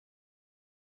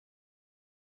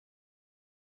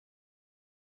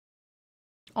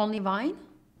Only wine?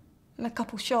 And a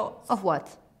couple shots. Of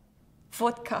what?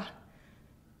 Vodka.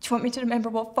 Do you want me to remember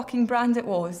what fucking brand it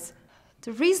was?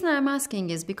 The reason I'm asking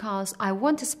is because I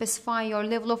want to specify your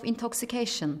level of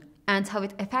intoxication and how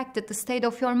it affected the state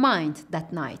of your mind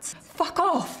that night. Fuck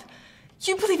off!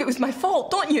 You believe it was my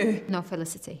fault, don't you? No,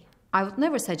 Felicity. I would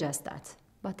never suggest that.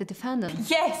 But the defendant...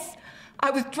 Yes! I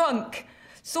was drunk.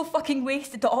 So fucking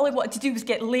wasted that all I wanted to do was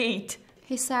get laid.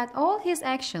 He said all his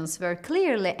actions were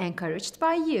clearly encouraged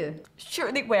by you.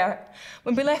 Sure they were.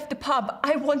 When we left the pub,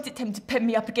 I wanted him to pin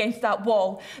me up against that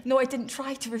wall. No, I didn't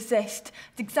try to resist.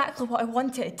 It's exactly what I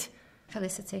wanted.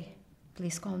 Felicity,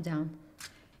 please calm down.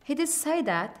 He did say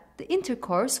that the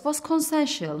intercourse was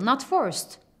consensual, not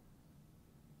forced.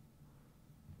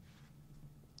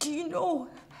 Do you know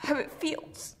how it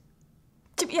feels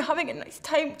to be having a nice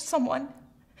time with someone,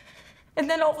 and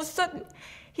then all of a sudden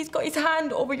he's got his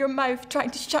hand over your mouth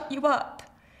trying to shut you up,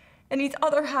 and his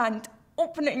other hand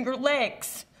opening your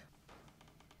legs?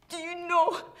 Do you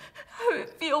know how it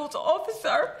feels,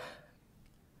 officer?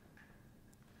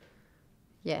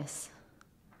 Yes,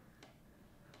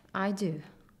 I do.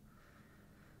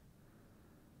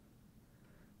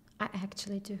 I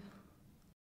actually do.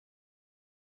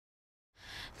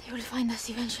 They will find us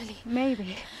eventually.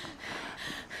 Maybe.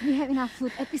 We have enough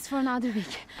food, at least for another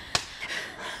week.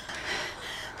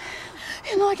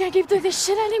 You know I can't keep doing this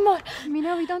shit anymore.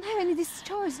 Mina, we don't have any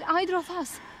choice, either of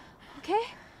us. Okay?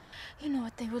 You know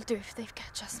what they will do if they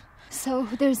catch us. So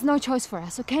there's no choice for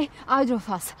us, okay? Either of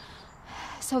us.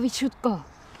 So we should go.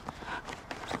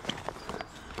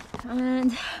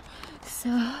 And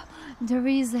so there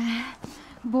is a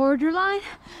borderline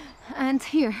and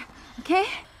here, okay?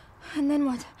 And then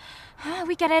what?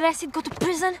 We get arrested, go to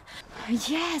prison?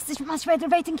 Yes, it's much better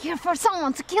waiting here for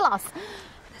someone to kill us.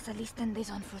 That's at least 10 days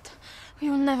on foot. We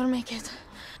will never make it.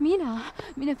 Mina,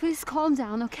 please calm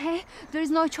down, okay? There is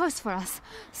no choice for us.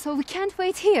 So we can't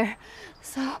wait here.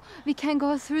 So we can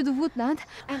go through the woodland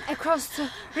and across the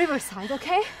riverside,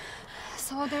 okay?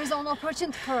 So there's an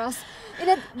opportunity for us in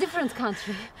a different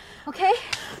country, okay?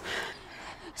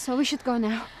 So we should go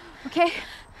now, okay?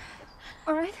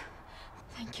 All right?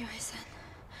 Thank you, Hasan,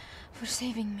 for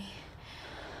saving me.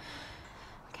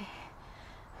 Okay.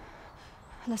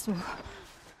 Let's move.